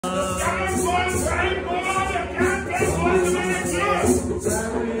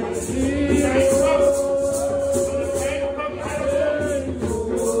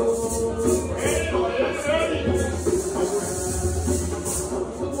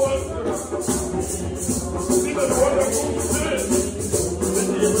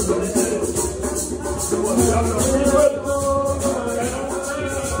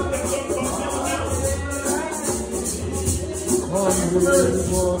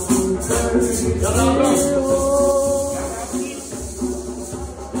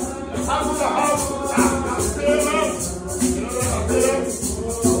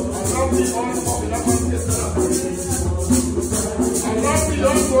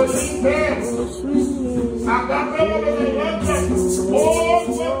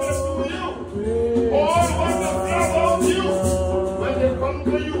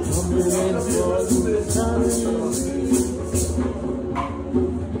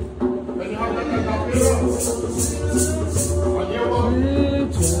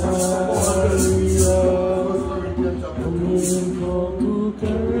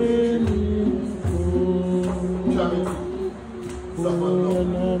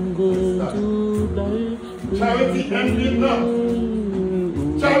Charity envied not.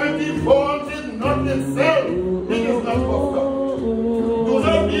 Charity vaunted not itself. It is not puffed up. Do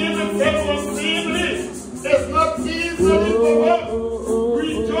not deal itself unseemly. It's not easily provoked.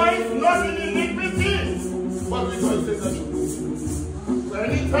 Rejoice not in iniquity, but rejoice in the truth. So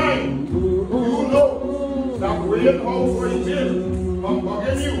anytime you know that way how for it is, I'm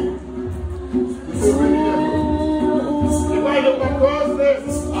bugging you. You say, really, if I look across this,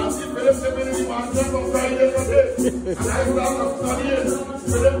 and see Philip stepping in the master from Friday to day, and I start studying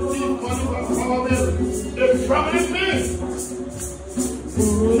Philip teach money from government, it's troubling me.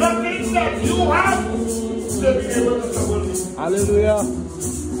 Nothing that you have should be able to trouble me. Hallelujah.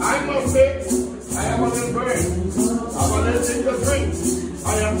 I must say, I am on the brain. I'm on the thing to drink. I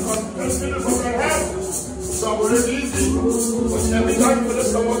am confident of my health. So I'm going to be easy. But every time for the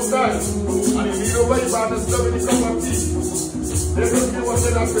stomach side, and if you know where you are, the stuff in the cup of tea. They don't know what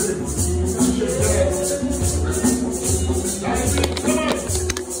they're not feeling. Come on.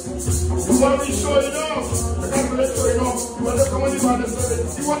 You want to be sure you know. I can't let you know. You want to come on the band and say,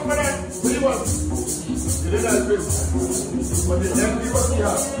 see what for that? What do you want? You didn't have this. But the envy what we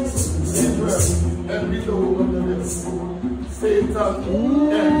have. Israel, envy the whole of the devil. Satan,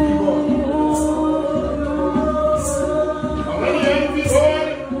 envy God. And when he envy God,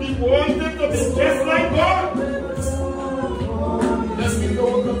 he wanted to be just like God.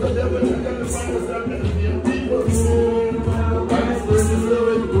 The devil and then the find yourself in the people. By the Spirit is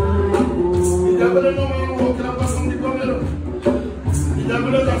serving. The devil is no man walking up from the coming. The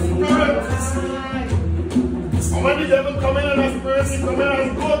devil is a spirit. And when the devil comes in a spirit, he comes in as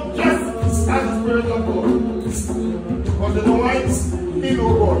good just as the Spirit of God. Because you know why? He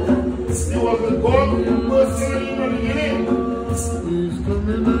know God. He was with God personally in the beginning.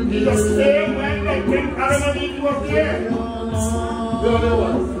 He's the same way that King Adam and Eve was there. The other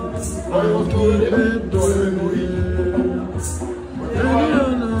one. I was doing it, don't even know it. But you know what?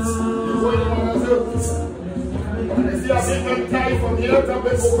 You go in the magazine, and I see a big tie from here to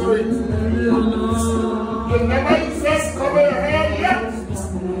bed over it. You never said cover your hair yet,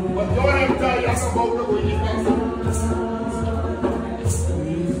 but don't have tie, that's about the way you come.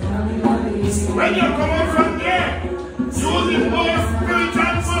 When you come out from there, using more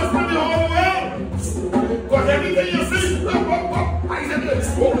spiritual first than the whole world. Because everything you see,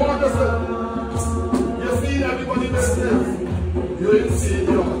 you're seeing everybody business. You're in seeing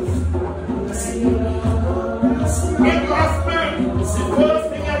yours. When you are spirit, the first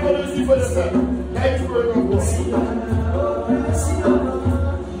thing you're going to see for yourself, like the word of God.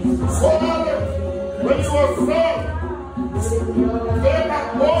 Father, when you are strong, take a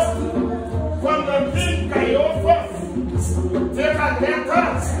boat from the king Caiaphas, take a letter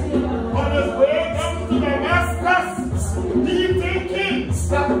on his way down to Damascus. He thinking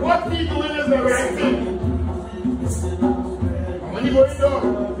that what he doing is the right thing. And when he goes down,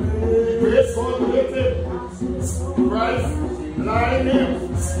 he prays God with him. Christ lying him.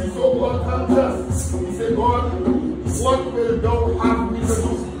 He's so God conscious. He said, God, what will thou have me to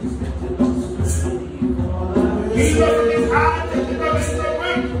do? He doesn't his heart and he doesn't the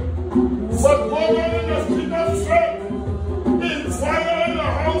wind. But going in the street of strength, inquire in the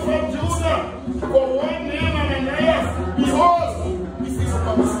house of Judah for one name and Ananias. Behold, he sees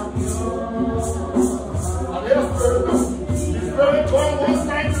coming. And there's spirit now. The spirit going one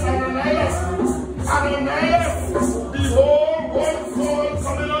time to Ananias. Ananias, behold, one soul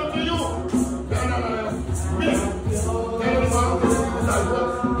coming unto you. Then Ananias, speak. Tell him how to see the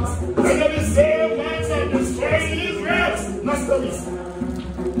disciples. Then he said,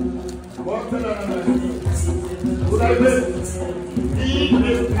 Simon, he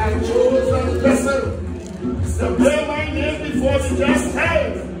is a chosen vessel to bear my name before the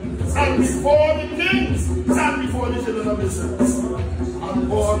Gentiles, and before the kings, and before the children of Israel. And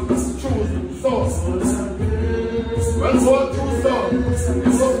God chose Saul. When God chose Saul, he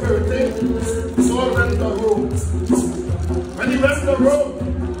was 13. Saul went to Rome. When he went to Rome,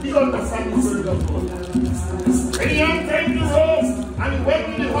 he understood the Spirit of God. When he entered into Rome, and he went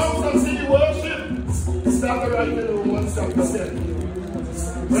to the house and see the worship, he started writing in Romans chapter 10.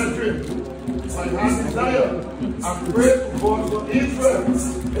 Brethren, my heart desire and pray to God for Israel is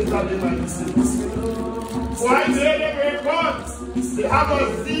that they might see. Why they never God? They have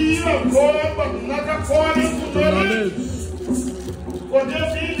a zeal of God, but not according to knowledge. For they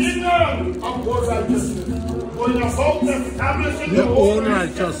be ignorant of God's righteousness. Going about establishing your own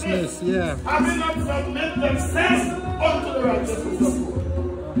righteousness, yeah. Having not submit themselves unto the righteousness of God.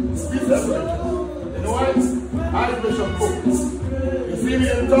 He says, you know what? I, Bishop Cooke. You see me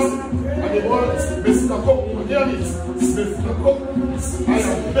in tongue, and the word Mr. Cooke. You hear me? Mr. Cooke. I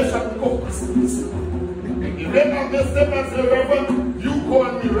am Bishop Cooke. If you have this step and say Reverend, you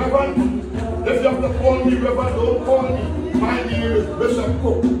call me Reverend. If you have to call me Reverend, don't call me. My name is Bishop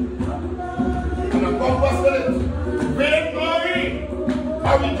Cooke. And I compass with it. Great glory.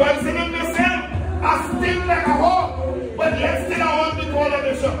 I'm rejoicing in myself. I sting like a hawk, but yet still I want to be called a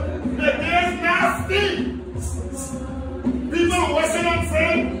bishop. The day is nasty. People watching and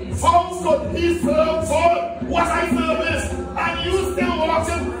saying, how could he serve God? What I serve is. And you still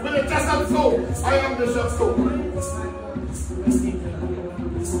walking with a chest and soul. I am Bishop Cooke.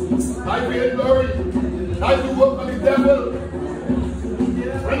 I create glory. I do work for the devil.